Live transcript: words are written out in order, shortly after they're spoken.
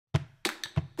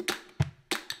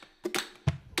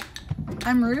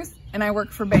I'm Ruth and I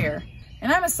work for Bayer,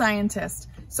 and I'm a scientist.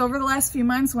 So over the last few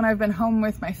months when I've been home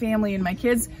with my family and my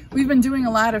kids, we've been doing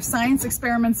a lot of science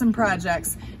experiments and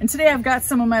projects. And today I've got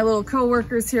some of my little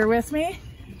co-workers here with me,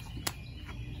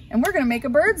 and we're gonna make a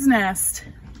bird's nest.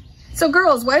 So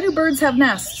girls, why do birds have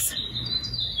nests?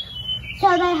 So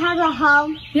they have a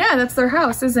home. Yeah, that's their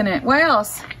house, isn't it? Why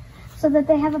else? So that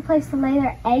they have a place to lay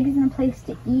their eggs and a place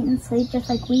to eat and sleep, just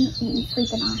like we eat and sleep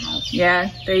in our house. Yeah,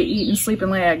 they eat and sleep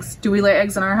and lay eggs. Do we lay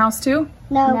eggs in our house too?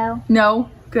 No. No?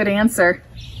 Good answer.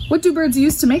 What do birds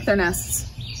use to make their nests?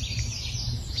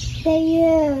 They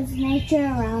use nature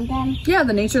around them. Yeah,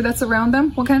 the nature that's around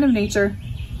them. What kind of nature?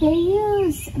 They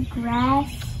use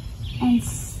grass and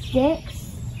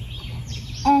sticks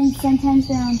and sometimes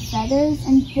their own feathers,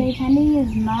 and they tend to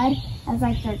use mud as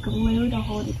like their glue to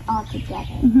hold it all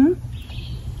together.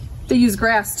 They use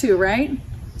grass too, right?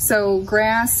 So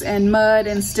grass and mud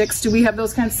and sticks. Do we have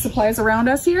those kinds of supplies around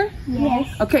us here?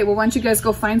 Yes. Okay, well why don't you guys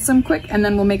go find some quick and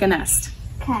then we'll make a nest.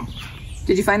 Okay.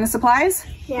 Did you find the supplies?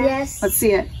 Yes. Let's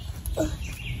see it.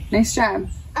 Nice job.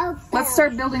 Oh, Let's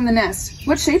start building the nest.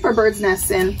 What shape are birds' nests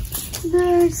in?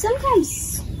 they're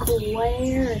sometimes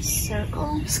square or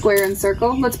circle. Square and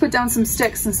circle. Let's put down some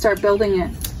sticks and start building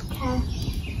it.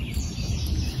 Okay.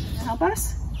 Help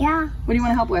us? Yeah. What do you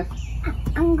want to help with?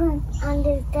 I'm going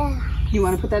under there. You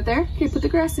want to put that there? Okay, put the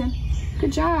grass in.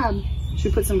 Good job. Should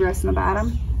we put some grass in the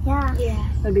bottom? Yeah. Yeah.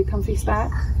 That'd be a comfy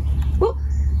spot. Whoop.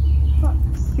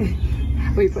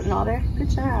 Were you putting it all there? Good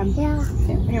job. Yeah.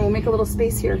 Okay, here, we'll make a little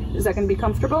space here. Is that going to be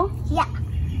comfortable? Yeah.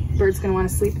 Bird's going to want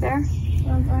to sleep there?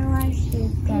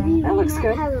 Maybe That looks we might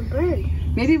good. have a bird.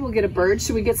 Maybe we'll get a bird.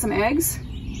 Should we get some eggs?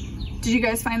 Did you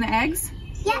guys find the eggs?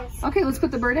 Yes. Okay, let's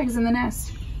put the bird eggs in the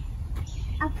nest.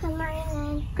 I'll put mine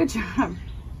in. Good job.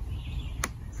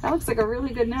 That looks like a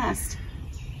really good nest.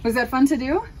 Was that fun to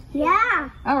do? Yeah.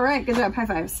 All right, good job. High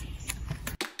fives.